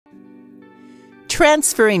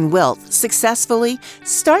Transferring wealth successfully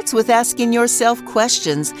starts with asking yourself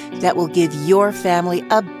questions that will give your family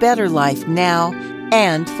a better life now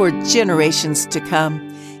and for generations to come.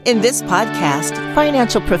 In this podcast,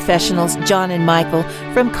 financial professionals John and Michael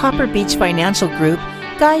from Copper Beech Financial Group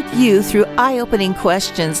guide you through eye-opening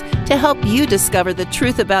questions to help you discover the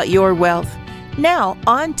truth about your wealth. Now,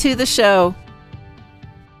 on to the show.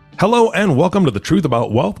 Hello and welcome to The Truth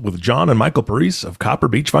About Wealth with John and Michael Parise of Copper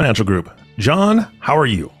Beech Financial Group. John, how are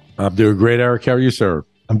you? I'm doing great, Eric. How are you, sir?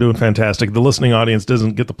 I'm doing fantastic. The listening audience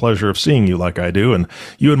doesn't get the pleasure of seeing you like I do, and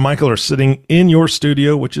you and Michael are sitting in your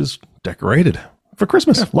studio, which is decorated for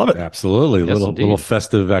Christmas. Love it. Absolutely. Yes, little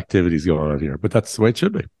festive activities going on here, but that's the way it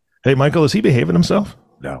should be. Hey, Michael, is he behaving himself?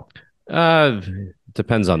 No.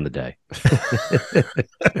 Depends on the day.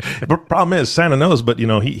 But problem is, Santa knows, but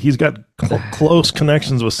he's got close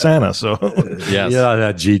connections with Santa, so Yes. Yeah,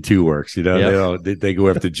 that G2 works. They go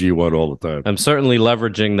after G1 all the time. I'm certainly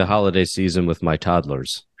leveraging the holiday season with my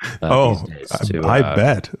toddlers. I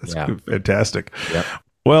bet. That's fantastic. Yep.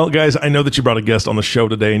 Well, guys, I know that you brought a guest on the show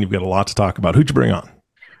today, and you've got a lot to talk about. Who'd you bring on?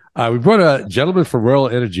 We brought a gentleman from Royal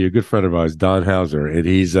Energy, a good friend of ours, Don Hauser, and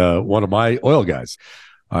he's one of my oil guys.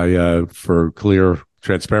 For clear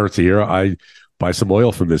transparency here, I buy some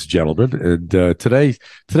oil from this gentleman. And today's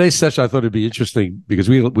session, I thought it'd be interesting because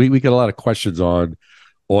we get a lot of questions on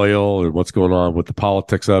oil and what's going on with the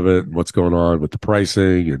politics of it, and what's going on with the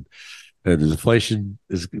pricing, and is inflation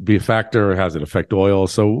be a factor? How does it affect oil?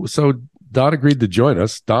 So Don agreed to join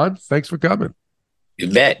us. Don, thanks for coming. You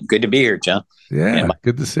bet. Good to be here, John. Yeah,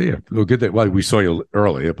 good to see you. Well, we saw you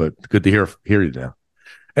earlier, but good to hear you now.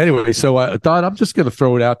 Anyway, so Don, I'm just going to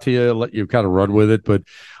throw it out to you, let you kind of run with it. But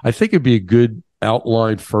I think it'd be a good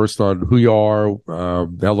outline first on who you are, how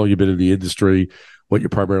long you've been in the industry, what you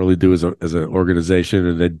primarily do as an organization,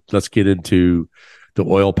 and then let's get into the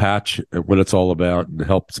oil patch and what it's all about, and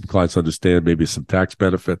help some clients understand maybe some tax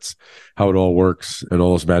benefits, how it all works, and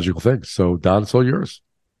all those magical things. So, Don, it's all yours.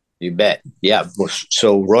 You bet. Yeah.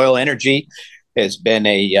 So Royal Energy has been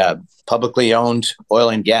a publicly owned oil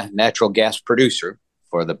and natural gas producer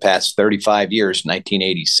for the past 35 years,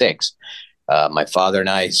 1986. My father and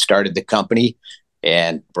I started the company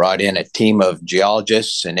and brought in a team of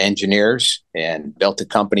geologists and engineers and built the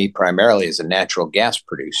company primarily as a natural gas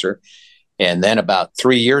producer. And then about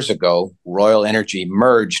 3 years ago, Royal Energy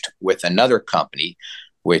merged with another company,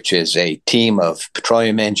 which is a team of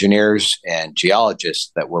petroleum engineers and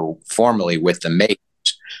geologists that were formerly with the majors.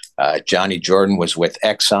 Johnny Jordan was with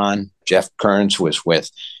Exxon, Jeff Kearns was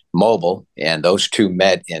with Mobil, and those two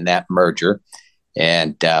met in that merger.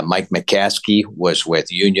 And Mike McCaskey was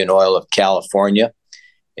with Union Oil of California.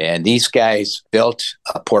 And these guys built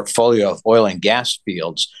a portfolio of oil and gas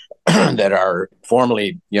fields that are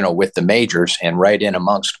formerly, with the majors and right in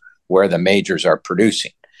amongst where the majors are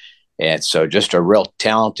producing. And so just a real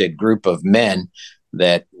talented group of men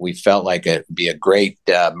that we felt like it'd be a great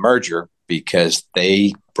merger because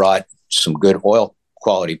they brought some good oil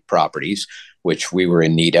quality properties, which we were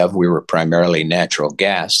in need of. We were primarily natural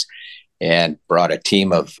gas, and brought a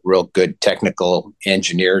team of real good technical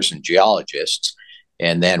engineers and geologists.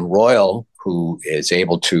 And then Royal, who is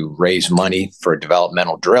able to raise money for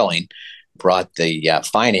developmental drilling, brought the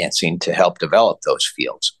financing to help develop those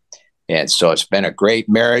fields. And so it's been a great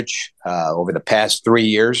marriage. Over the past 3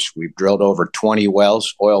 years, we've drilled over 20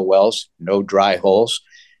 wells, oil wells, no dry holes,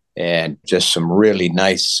 and just some really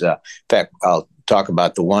nice, in fact, I'll talk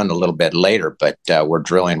about the one a little bit later, but we're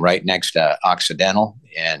drilling right next to Occidental,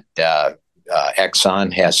 and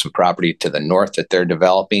Exxon has some property to the north that they're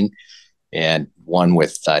developing, and one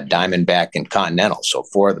with Diamondback and Continental. So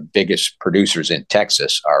 4 of the biggest producers in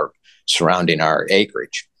Texas are surrounding our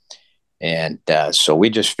acreage. And so we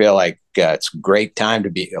just feel like it's a great time to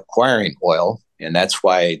be acquiring oil, and that's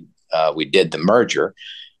why we did the merger,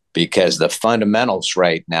 because the fundamentals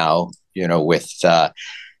right now, with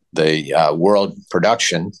the world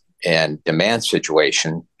production and demand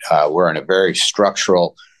situation, we're in a very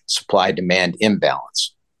structural supply-demand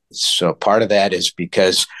imbalance. So part of that is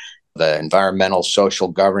because the environmental, social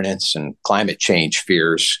governance, and climate change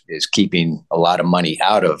fears is keeping a lot of money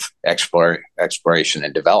out of exploration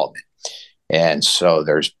and development. And so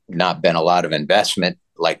there's not been a lot of investment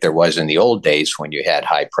like there was in the old days when you had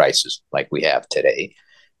high prices like we have today.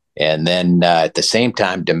 And then at the same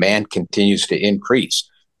time, demand continues to increase.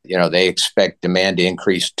 They expect demand to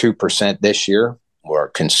increase 2% this year. We're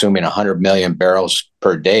consuming 100 million barrels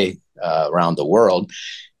per day around the world.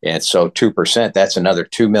 And so 2%, that's another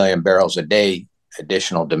 2 million barrels a day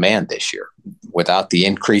additional demand this year. Without the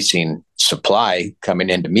increasing supply coming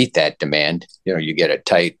in to meet that demand, you get a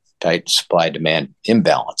tight supply-demand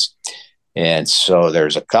imbalance. And so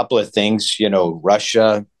there's a couple of things,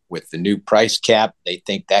 Russia with the new price cap, they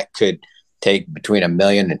think that could take between 1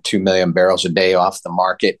 million and 2 million barrels a day off the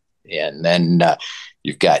market. And then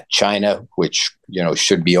you've got China, which,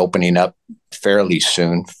 should be opening up fairly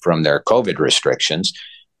soon from their COVID restrictions.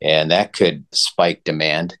 And that could spike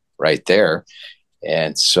demand right there.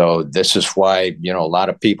 And so this is why, a lot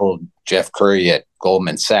of people, Jeff Curry at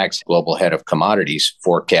Goldman Sachs, global head of commodities,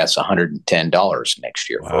 forecasts $110 next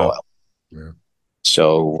year for oil. Yeah.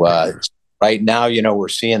 So right now, we're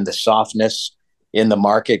seeing the softness in the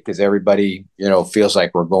market because everybody, feels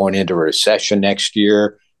like we're going into a recession next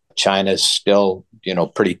year. China's still,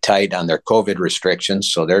 pretty tight on their COVID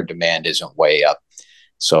restrictions, so their demand isn't way up.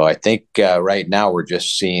 So I think right now we're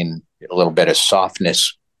just seeing a little bit of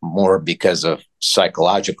softness more because of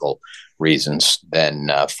psychological reasons than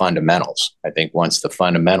fundamentals. I think once the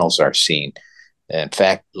fundamentals are seen, in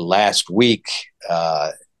fact, last week,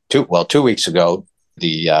 2 weeks ago,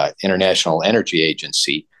 the International Energy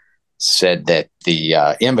Agency said that the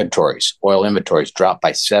oil inventories dropped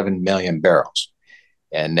by 7 million barrels.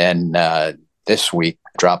 And then this week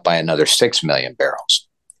dropped by another 6 million barrels.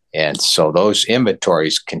 And so those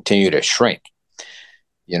inventories continue to shrink.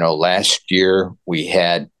 Last year we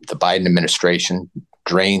had the Biden administration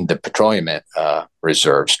drain the petroleum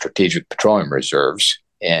reserves, strategic petroleum reserves,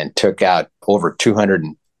 and took out over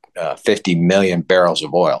 250 million barrels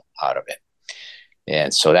of oil out of it.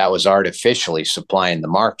 And so that was artificially supplying the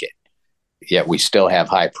market, yet we still have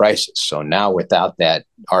high prices. So now without that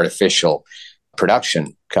artificial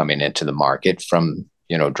production coming into the market from,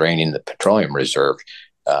 draining the petroleum reserve,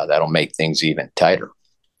 that'll make things even tighter.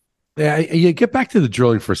 Yeah, you get back to the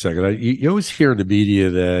drilling for a second. You always hear in the media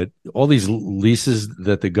that all these leases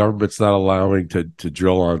that the government's not allowing to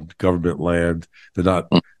drill on government land, they're not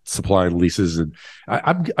supplying leases, and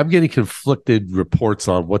I'm getting conflicted reports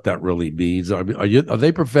on what that really means. I mean, are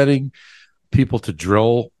they preventing people to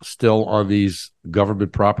drill still on these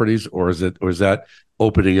government properties, or is that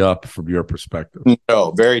opening up from your perspective?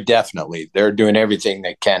 No, very definitely. They're doing everything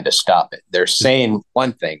they can to stop it. They're saying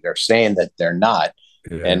one thing, they're saying that they're not,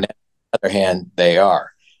 and on the other hand, they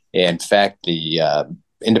are. In fact, the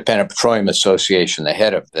Independent Petroleum Association, the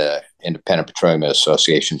head of the Independent Petroleum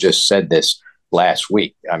Association, just said this last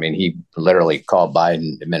week. I mean, he literally called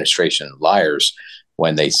Biden administration liars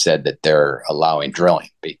when they said that they're allowing drilling,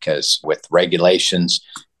 because with regulations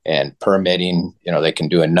and permitting, they can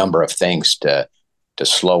do a number of things to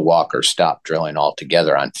slow walk or stop drilling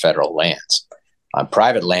altogether on federal lands. On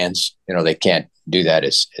private lands, they can't do that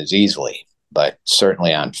as easily, but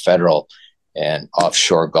certainly on federal and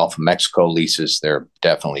offshore Gulf of Mexico leases, they're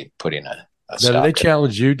definitely putting a stop. Now, do they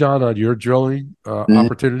challenge you, Don, on your drilling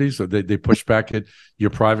opportunities? Or they push back at your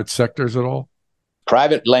private sectors at all?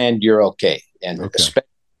 Private land, you're okay. And especially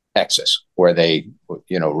Texas, where they,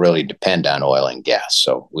 really depend on oil and gas.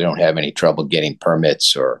 So we don't have any trouble getting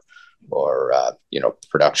permits or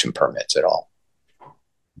production permits at all.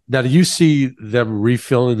 Now, do you see them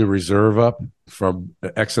refilling the reserve up from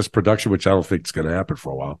excess production, which I don't think is going to happen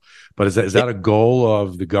for a while? But is that a goal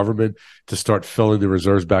of the government to start filling the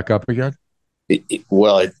reserves back up again?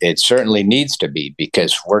 It certainly needs to be,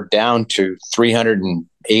 because we're down to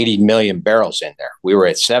 380 million barrels in there. We were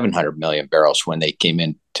at 700 million barrels when they came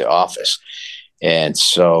into office. And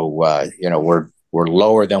so, we're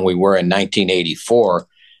lower than we were in 1984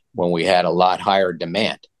 when we had a lot higher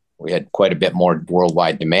demand. We had quite a bit more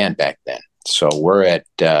worldwide demand back then. So we're at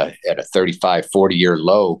a 35, 40-year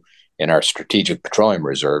low in our strategic petroleum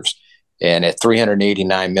reserves. And at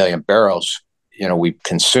 389 million barrels, we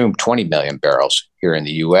consume 20 million barrels here in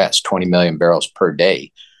the U.S., 20 million barrels per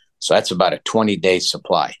day. So that's about a 20-day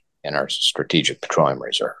supply in our strategic petroleum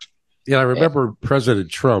reserve. Yeah, I remember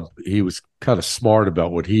President Trump, he was kind of smart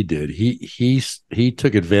about what he did. He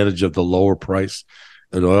took advantage of the lower price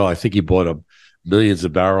in oil. I think he bought up millions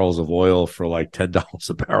of barrels of oil for like $10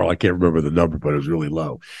 a barrel. I can't remember the number, but it was really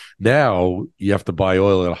low. Now you have to buy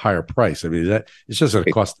oil at a higher price. I mean, it's just going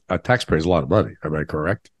to cost taxpayers a lot of money. Am I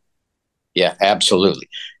correct? Yeah, absolutely.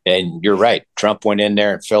 And you're right. Trump went in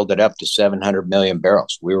there and filled it up to 700 million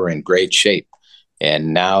barrels. We were in great shape.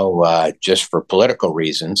 And now, just for political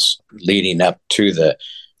reasons, leading up to the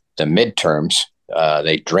midterms,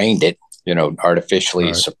 they drained it,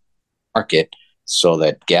 artificially market so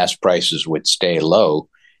that gas prices would stay low.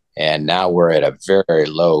 And now we're at a very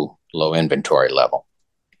low inventory level.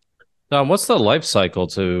 Now, what's the life cycle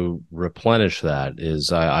to replenish that?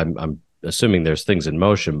 I'm assuming there's things in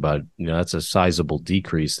motion, but that's a sizable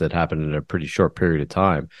decrease that happened in a pretty short period of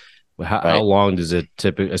time. How long does it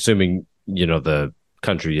typically, assuming the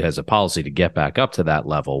country has a policy to get back up to that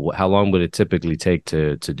level, how long would it typically take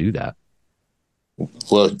to do that?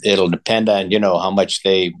 Well, it'll depend on, how much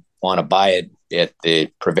they want to buy it at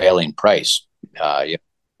the prevailing price.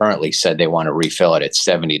 Currently said they want to refill it at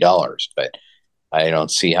 $70, but I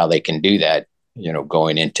don't see how they can do that,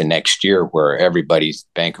 going into next year where everybody's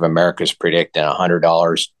Bank of America is predicting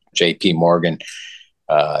 $100. JP Morgan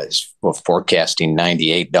is forecasting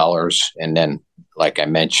 $98. And then, like I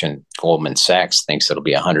mentioned, Goldman Sachs thinks it'll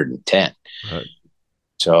be 110. Right.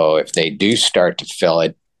 So if they do start to fill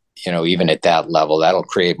it, even at that level, that'll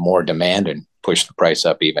create more demand and push the price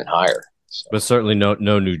up even higher. So, but certainly no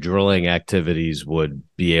new drilling activities would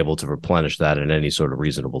be able to replenish that in any sort of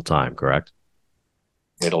reasonable time, correct?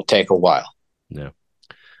 It'll take a while. Yeah.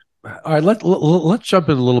 All right, let's jump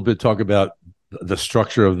in a little bit, talk about the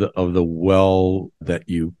structure of the well that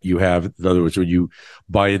you have. In other words, when you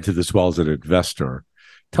buy into this well as an investor,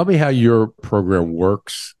 tell me how your program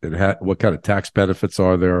works and what kind of tax benefits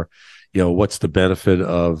are there. What's the benefit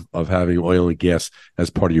of having oil and gas as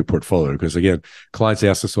part of your portfolio? Because again, clients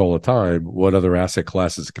ask us all the time, what other asset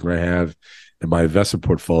classes can I have in my investment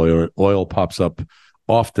portfolio? And oil pops up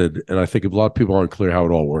often, and I think a lot of people aren't clear how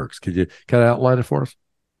it all works. Can you kind of outline it for us?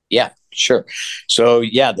 Yeah, sure. So,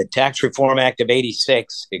 the Tax Reform Act of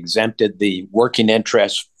 '86 exempted the working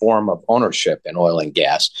interest form of ownership in oil and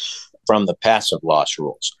gas from the passive loss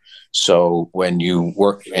rules. So when you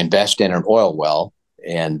invest in an oil well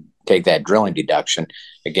and take that drilling deduction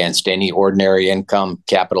against any ordinary income,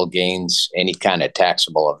 capital gains, any kind of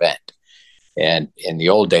taxable event. And in the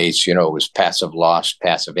old days, it was passive loss,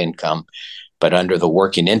 passive income. But under the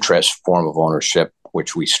working interest form of ownership,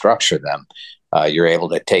 which we structure them, you're able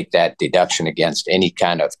to take that deduction against any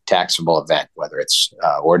kind of taxable event, whether it's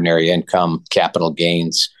ordinary income, capital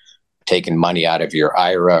gains, taking money out of your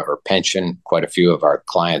IRA or pension. Quite a few of our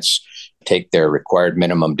clients take their required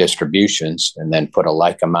minimum distributions and then put a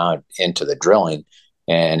like amount into the drilling,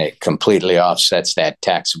 and it completely offsets that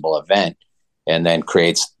taxable event and then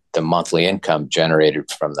creates the monthly income generated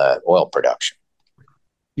from the oil production.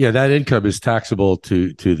 Yeah, that income is taxable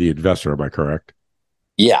to the investor. Am I correct?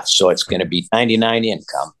 Yeah, so it's going to be 99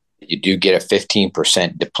 income. You do get a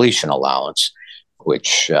 15% depletion allowance,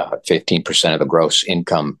 which 15% of the gross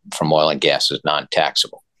income from oil and gas is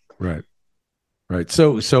non-taxable. Right.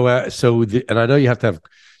 So, and I know you have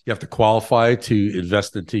to qualify to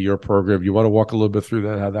invest into your program. You want to walk a little bit through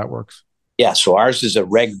that, how that works? Yeah. So ours is a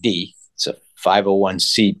Reg D. It's a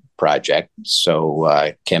 501c project, so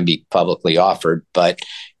it can be publicly offered. But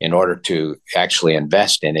in order to actually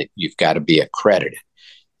invest in it, you've got to be accredited.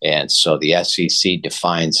 And so the SEC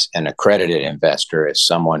defines an accredited investor as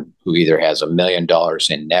someone who either has $1 million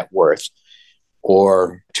in net worth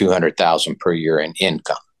or $200,000 per year in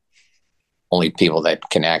income. Only people that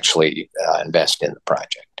can actually invest in the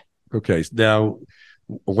project. Okay. Now,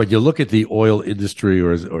 when you look at the oil industry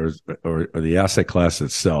or the asset class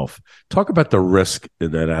itself, talk about the risk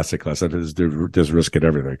in that asset class. There's risk in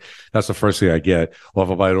everything. That's the first thing I get. Well,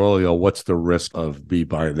 if I buy an oil, what's the risk of me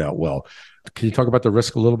buying that well? Can you talk about the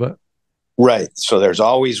risk a little bit? Right. So there's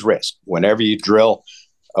always risk. Whenever you drill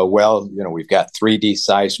a well, we've got 3D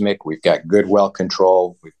seismic, we've got good well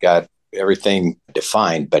control, we've got everything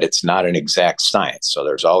defined, but it's not an exact science. So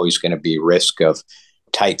there's always going to be risk of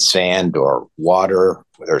tight sand or water.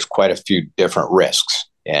 There's quite a few different risks.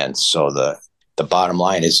 And so the bottom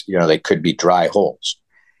line is, they could be dry holes.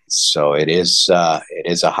 So it is a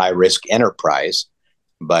high risk enterprise,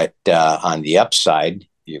 but on the upside,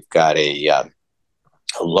 you've got a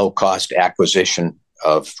low cost acquisition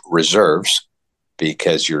of reserves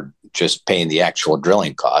because you're just paying the actual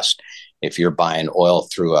drilling cost. If you're buying oil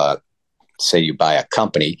through say you buy a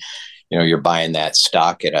company, you're buying that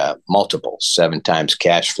stock at a multiple, 7 times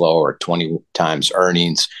cash flow or 20 times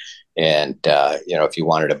earnings. And, if you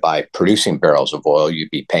wanted to buy producing barrels of oil,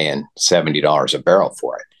 you'd be paying $70 a barrel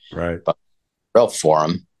for it. Right. But drill for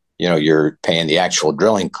them, you're paying the actual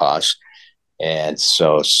drilling costs. And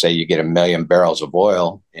so say you get 1 million barrels of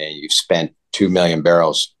oil and you've spent 2 million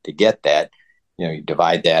barrels to get that, you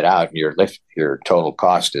divide that out and your total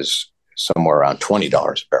cost is somewhere around $20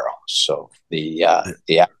 a barrel. So the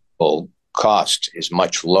actual cost is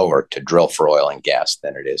much lower to drill for oil and gas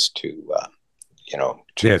than it is to.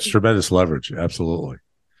 Yeah, it's tremendous leverage. Absolutely.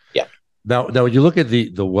 Yeah. Now when you look at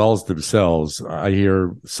the wells themselves, I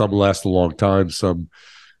hear some last a long time, some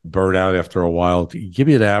burn out after a while. Give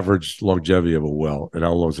me an average longevity of a well and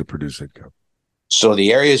how long does it produce income? So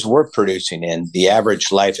the areas we're producing in, the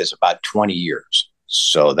average life is about 20 years.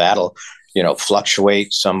 So that'll,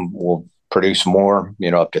 fluctuate. Some will produce more,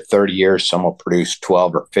 up to 30 years. Some will produce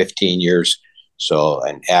 12 or 15 years. So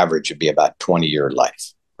an average would be about 20-year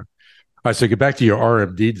life. right, so get back to your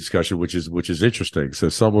RMD discussion, which is interesting. So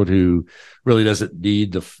someone who really doesn't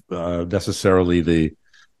need necessarily they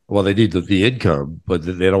need the income, but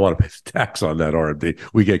they don't want to pay tax on that RMD.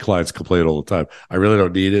 We get clients complain all the time. I really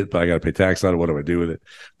don't need it, but I got to pay tax on it. What do I do with it?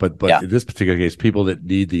 But in this particular case, people that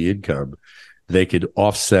need the income, they could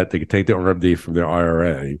offset. They could take the RMD from their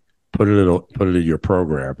IRA, put it in your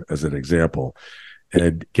program as an example,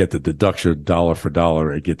 and get the deduction dollar for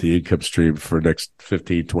dollar and get the income stream for the next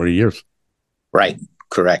 15, 20 years. Right.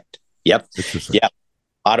 Correct. Yep. Yeah.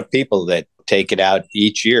 A lot of people that take it out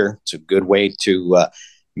each year. It's a good way to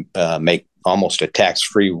make almost a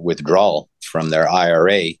tax-free withdrawal from their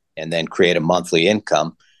IRA and then create a monthly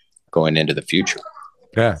income going into the future.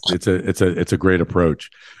 Yeah, it's a great approach.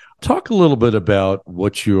 Talk a little bit about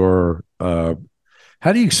what your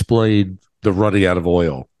how do you explain the running out of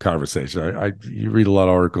oil conversation? You read a lot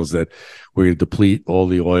of articles that we deplete all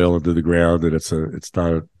the oil into the ground and it's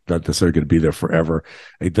not necessarily going to be there forever.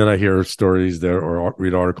 And then I hear stories there or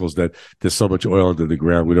read articles that there's so much oil into the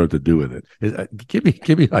ground we don't know what to do with it. Give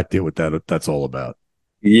me an idea what that's all about.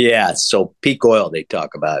 Yeah, so peak oil they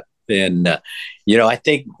talk about, and I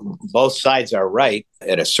think both sides are right.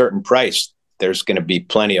 At a certain price, there's going to be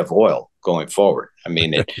plenty of oil going forward. I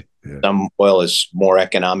mean, some oil is more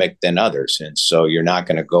economic than others, and so you're not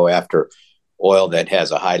going to go after oil that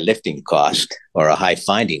has a high lifting cost or a high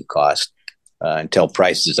finding cost until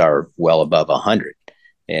prices are well above 100.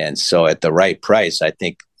 And so at the right price, I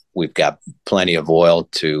think we've got plenty of oil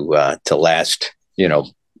to last,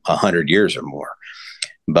 100 years or more.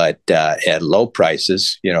 But at low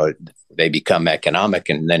prices, they become economic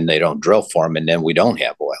and then they don't drill for them and then we don't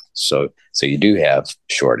have oil. So you do have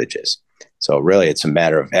shortages. So really it's a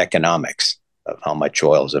matter of economics of how much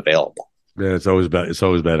oil is available. Yeah, it's always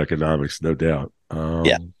about economics, no doubt.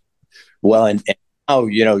 Yeah. Well, and now,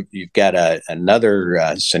 you've got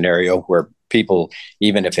another scenario where people,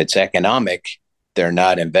 even if it's economic, they're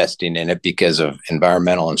not investing in it because of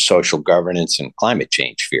environmental and social governance and climate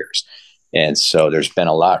change fears. And so there's been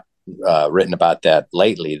a lot written about that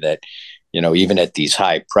lately that, even at these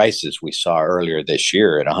high prices we saw earlier this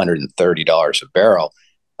year at $130 a barrel,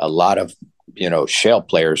 a lot of, shale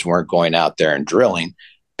players weren't going out there and drilling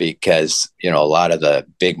because, a lot of the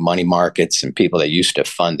big money markets and people that used to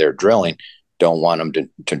fund their drilling don't want them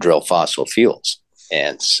to drill fossil fuels.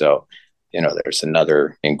 And so, there's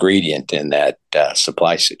another ingredient in that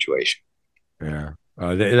supply situation. Yeah.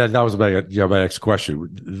 That was my next question.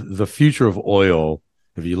 The future of oil,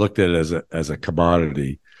 if you looked at it as a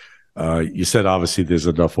commodity, you said obviously there's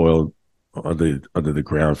enough oil under the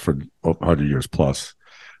ground for 100 years plus.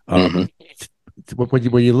 When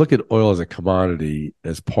you look at oil as a commodity,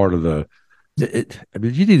 as part of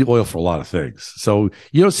you need oil for a lot of things. So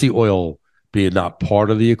you don't see oil being not part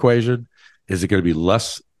of the equation. Is it going to be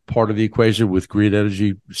less part of the equation with green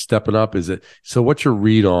energy stepping up? So what's your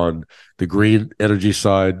read on the green energy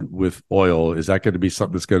side with oil? Is that going to be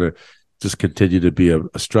something that's going to just continue to be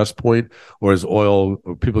a stress point, or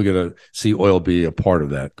are people going to see oil be a part of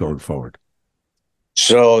that going forward?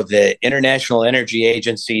 So the International Energy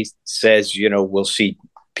Agency says, we'll see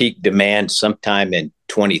peak demand sometime in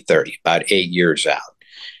 2030, about 8 years out.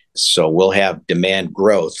 So we'll have demand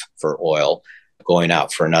growth for oil going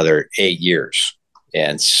out for another 8 years.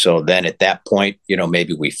 And so then at that point,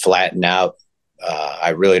 maybe we flatten out. I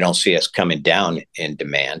really don't see us coming down in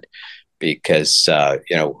demand because,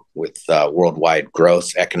 with worldwide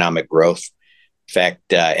growth, economic growth. In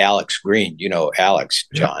fact, Alex Green, Alex,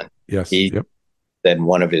 John. Yes. He said in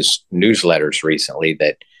one of his newsletters recently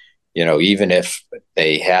that, even if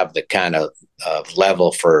they have the kind of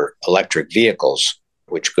level for electric vehicles,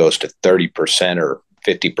 which goes to 30% or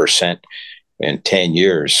 50% in 10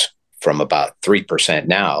 years from about 3%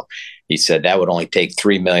 now, he said that would only take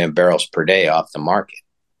 3 million barrels per day off the market.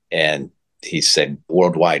 And he said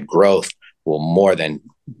worldwide growth will more than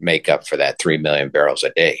make up for that 3 million barrels a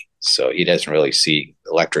day. So he doesn't really see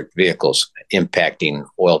electric vehicles impacting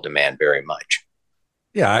oil demand very much.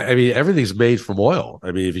 Yeah, I mean, everything's made from oil.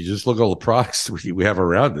 I mean, if you just look at all the products we have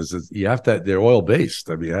around us, you have to, they're oil based.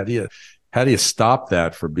 I mean, how do you stop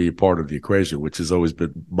that from being part of the equation? Which has always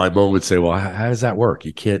been my mom would say, well, how does that work?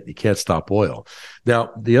 You can't stop oil.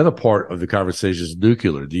 Now, the other part of the conversation is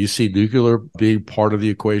nuclear. Do you see nuclear being part of the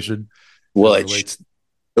equation? Well,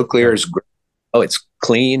 nuclear is great. It's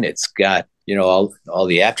clean. It's got, all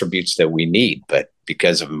the attributes that we need, but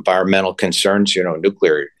because of environmental concerns,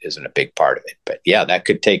 nuclear isn't a big part of it. But yeah, that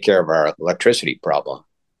could take care of our electricity problem.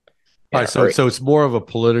 All right, so it's more of a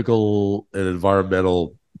political and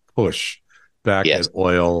environmental push back at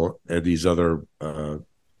oil and these other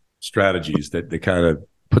strategies that kind of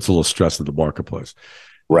puts a little stress in the marketplace.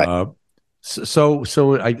 Right.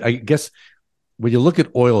 So I guess when you look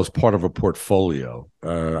at oil as part of a portfolio,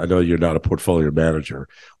 I know you're not a portfolio manager.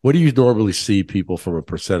 What do you normally see people from a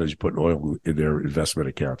percentage putting oil in their investment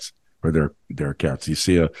accounts or their accounts? Do you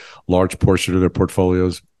see a large portion of their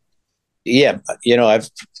portfolios? Yeah, I've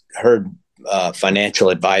heard financial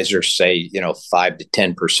advisors say 5 to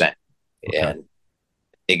 10%, Okay. and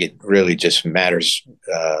I think it really just matters.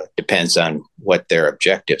 Depends on what their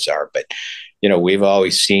objectives are, but we've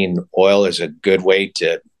always seen oil as a good way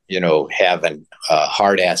to have a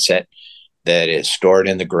hard asset that is stored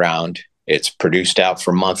in the ground. It's produced out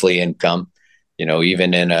for monthly income.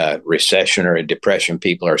 Even in a recession or a depression,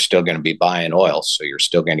 people are still going to be buying oil, so you're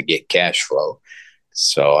still going to get cash flow.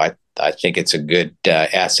 So I think it's a good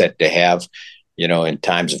asset to have, in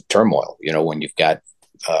times of turmoil. When you've got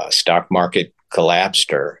stock market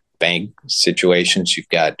collapsed or bank situations, you've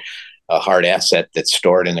got a hard asset that's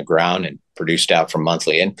stored in the ground and produced out for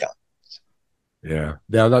monthly income. Yeah.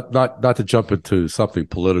 Now, not to jump into something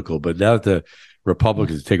political, but now that the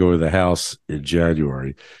Republicans take over the House in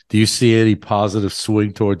January, do you see any positive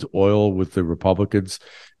swing towards oil with the Republicans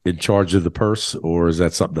in charge of the purse, or is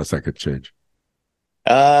that something that's not going to change?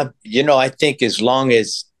 I think as long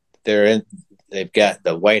as they've got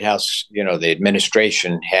the White House, the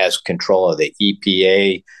administration has control of the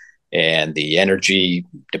EPA and the Energy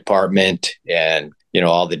Department and,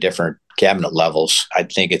 all the different cabinet levels, I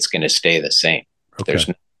think it's going to stay the same. Okay. There's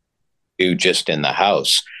nothing to do just in the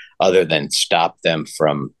House other than stop them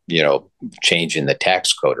from, changing the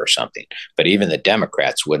tax code or something. But even the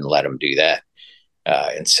Democrats wouldn't let them do that.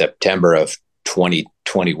 In September of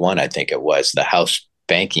 2021, I think it was, the House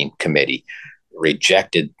Banking Committee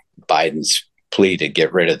rejected Biden's plea to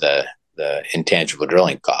get rid of the intangible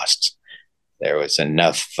drilling costs. There was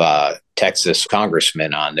enough Texas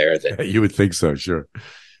congressmen on there that You would think so, sure.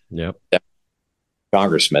 Yep.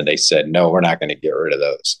 congressmen, they said, no, we're not going to get rid of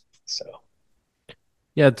those. So,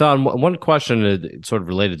 Yeah, Don, one question sort of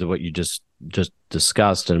related to what you just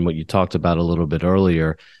discussed and what you talked about a little bit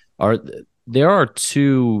earlier. There are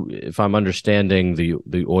two, if I'm understanding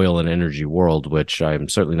the oil and energy world, which I'm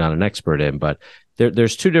certainly not an expert in, but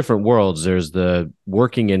there's two different worlds. There's the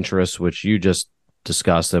working interest, which you just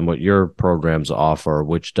discussed, and what your programs offer,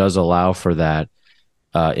 which does allow for that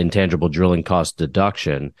intangible drilling cost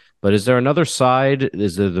deduction. But is there another side?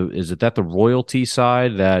 Is it that the royalty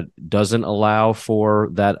side that doesn't allow for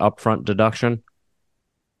that upfront deduction?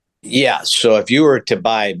 yeah. So if you were to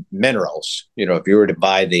buy minerals, if you were to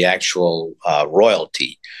buy the actual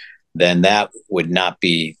royalty, then that would not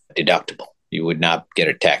be deductible. You would not get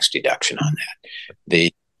a tax deduction on that.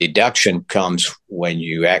 The deduction comes when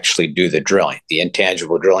you actually do the drilling, the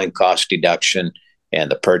intangible drilling cost deduction, and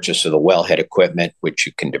the purchase of the wellhead equipment, which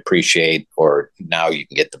you can depreciate, or now you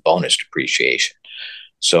can get the bonus depreciation.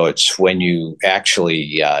 So it's when you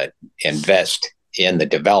actually invest in the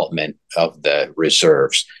development of the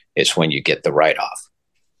reserves is when you get the write-off.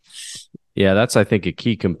 Yeah, that's, I think, a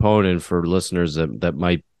key component for listeners that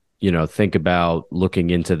might, think about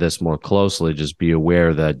looking into this more closely. Just be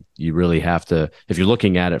aware that you really have to, if you're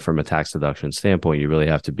looking at it from a tax deduction standpoint, you really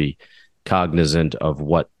have to be cognizant of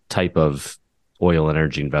what type of oil and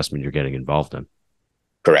energy investment you're getting involved in.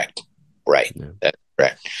 Correct. Right. Yeah. That's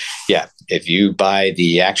correct. Yeah. If you buy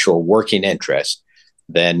the actual working interest,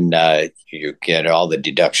 then you get all the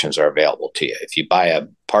deductions are available to you. If you buy a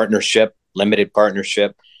partnership, limited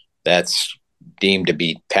partnership, that's deemed to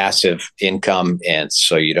be passive income, and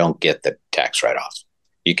so you don't get the tax write-off.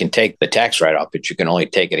 You can take the tax write-off, but you can only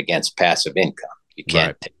take it against passive income. You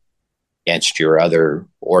can't take it against your other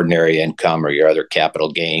ordinary income or your other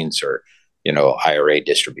capital gains or IRA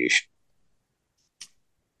distribution.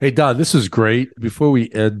 Hey, Don, this is great. Before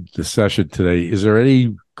we end the session today, is there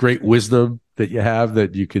any great wisdom that you have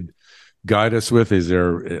that you could guide us with? Is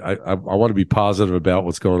there? I want to be positive about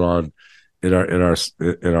what's going on in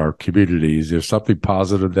our communities. There's something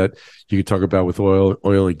positive that you can talk about with oil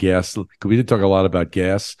and gas. We didn't talk a lot about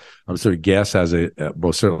gas. I'm sure gas has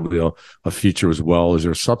most certainly a future as well. Is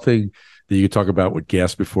there something that you can talk about with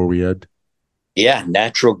gas before we end? Yeah,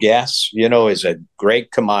 natural gas, is a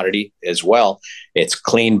great commodity as well. It's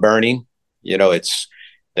clean burning. It's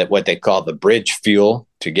that what they call the bridge fuel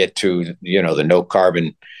to get to, the no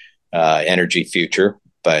carbon energy future.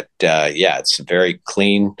 But it's very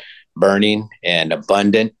clean burning and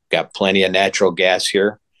abundant. Got plenty of natural gas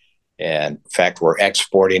here. And in fact, we're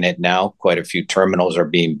exporting it now. Quite a few terminals are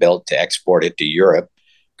being built to export it to Europe.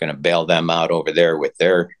 Going to bail them out over there with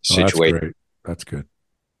their situation. That's great. That's good.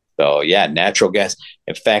 So, yeah, natural gas.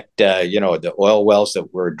 In fact, the oil wells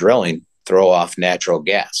that we're drilling throw off natural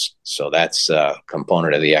gas. So that's a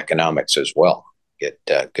component of the economics as well.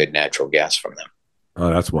 get good natural gas from them. Oh,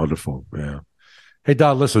 that's wonderful. Yeah. Hey,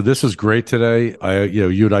 Don, listen, this is great today.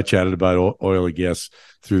 You and I chatted about oil and gas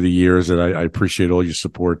through the years, and I appreciate all your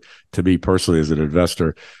support to me personally as an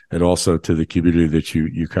investor, and also to the community that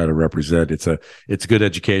you kind of represent. It's good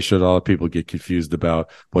education. A lot of people get confused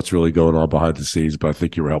about what's really going on behind the scenes, but I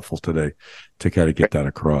think you were helpful today to kind of get that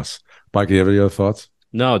across. Mike, do you have any other thoughts?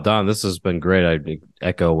 No, Don, this has been great. I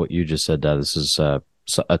echo what you just said. This is a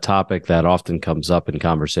topic that often comes up in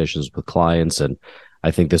conversations with clients, and I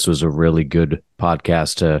think this was a really good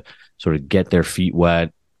podcast to sort of get their feet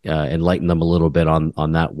wet, enlighten them a little bit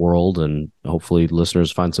on that world, and hopefully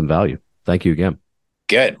listeners find some value. Thank you again.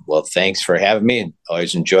 Good. Well, thanks for having me. And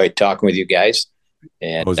always enjoyed talking with you guys.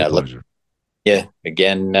 And Always a pleasure.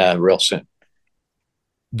 Again, real soon.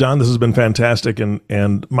 Don, this has been fantastic.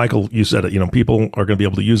 And Michael, you said it, people are going to be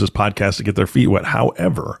able to use this podcast to get their feet wet.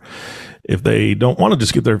 However, if they don't want to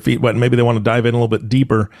just get their feet wet, maybe they want to dive in a little bit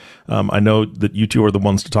deeper. I know that you two are the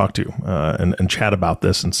ones to talk to and chat about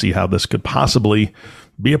this and see how this could possibly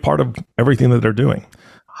be a part of everything that they're doing.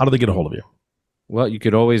 How do they get a hold of you? Well, you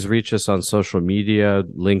could always reach us on social media.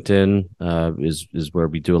 LinkedIn is where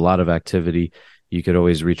we do a lot of activity. You could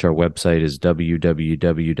always reach our website is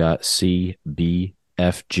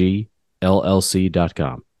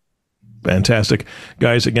www.cbfgllc.com. Fantastic.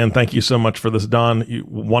 Guys, again, thank you so much for this, Don.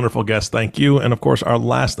 Wonderful guest. Thank you. And of course, our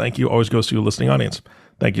last thank you always goes to you, listening audience.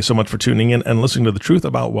 Thank you so much for tuning in and listening to the Truth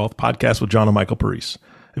About Wealth podcast with John and Michael Parise.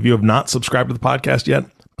 If you have not subscribed to the podcast yet,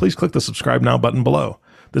 please click the subscribe now button below.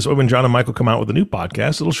 This way, when John and Michael come out with a new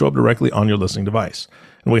podcast, it'll show up directly on your listening device.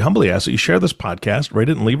 And we humbly ask that you share this podcast, rate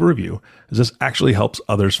it, and leave a review, as this actually helps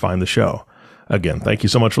others find the show. Again, thank you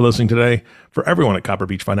so much for listening today. For everyone at Copper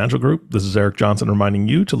Beech Financial Group, this is Eric Johnson reminding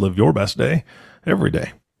you to live your best day every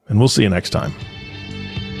day. And we'll see you next time.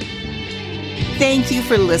 Thank you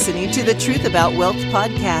for listening to the Truth About Wealth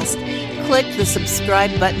podcast. Click the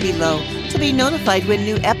subscribe button below to be notified when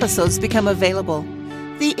new episodes become available.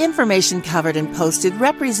 The information covered and posted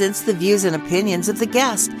represents the views and opinions of the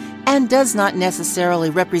guest and does not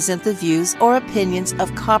necessarily represent the views or opinions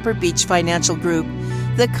of Copper Beech Financial Group.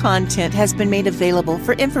 The content has been made available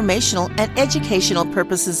for informational and educational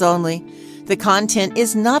purposes only. The content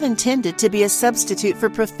is not intended to be a substitute for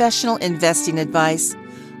professional investing advice.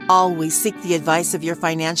 Always seek the advice of your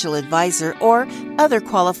financial advisor or other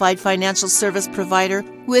qualified financial service provider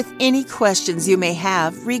with any questions you may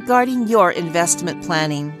have regarding your investment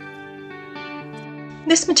planning.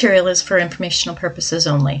 This material is for informational purposes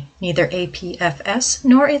only. Neither APFS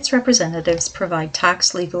nor its representatives provide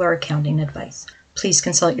tax, legal, or accounting advice. Please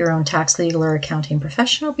consult your own tax, legal, or accounting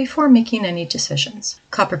professional before making any decisions.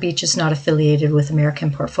 Copper Beech is not affiliated with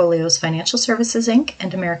American Portfolios Financial Services, Inc.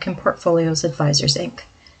 and American Portfolios Advisors, Inc.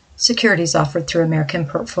 Securities offered through American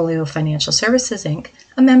Portfolio Financial Services, Inc.,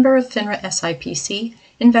 a member of FINRA SIPC,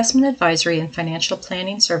 investment advisory and financial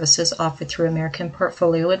planning services offered through American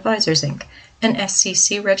Portfolio Advisors, Inc., an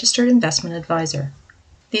SEC registered investment advisor.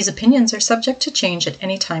 These opinions are subject to change at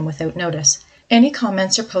any time without notice. Any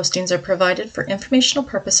comments or postings are provided for informational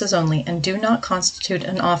purposes only and do not constitute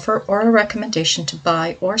an offer or a recommendation to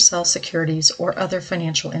buy or sell securities or other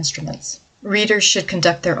financial instruments. Readers should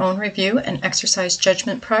conduct their own review and exercise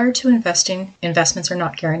judgment prior to investing. Investments are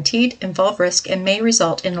not guaranteed, involve risk, and may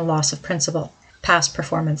result in a loss of principal. Past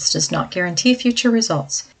performance does not guarantee future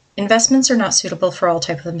results. Investments are not suitable for all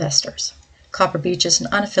types of investors. Copper Beech is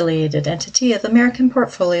an unaffiliated entity of American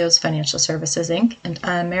Portfolios Financial Services, Inc. and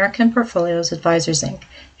American Portfolios Advisors, Inc.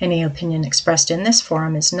 Any opinion expressed in this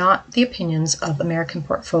forum is not the opinions of American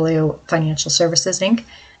Portfolio Financial Services, Inc.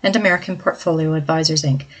 and American Portfolio Advisors,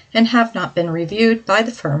 Inc., and have not been reviewed by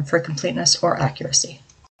the firm for completeness or accuracy.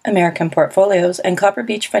 American Portfolios and Copper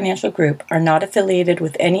Beech Financial Group are not affiliated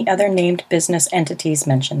with any other named business entities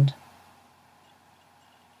mentioned.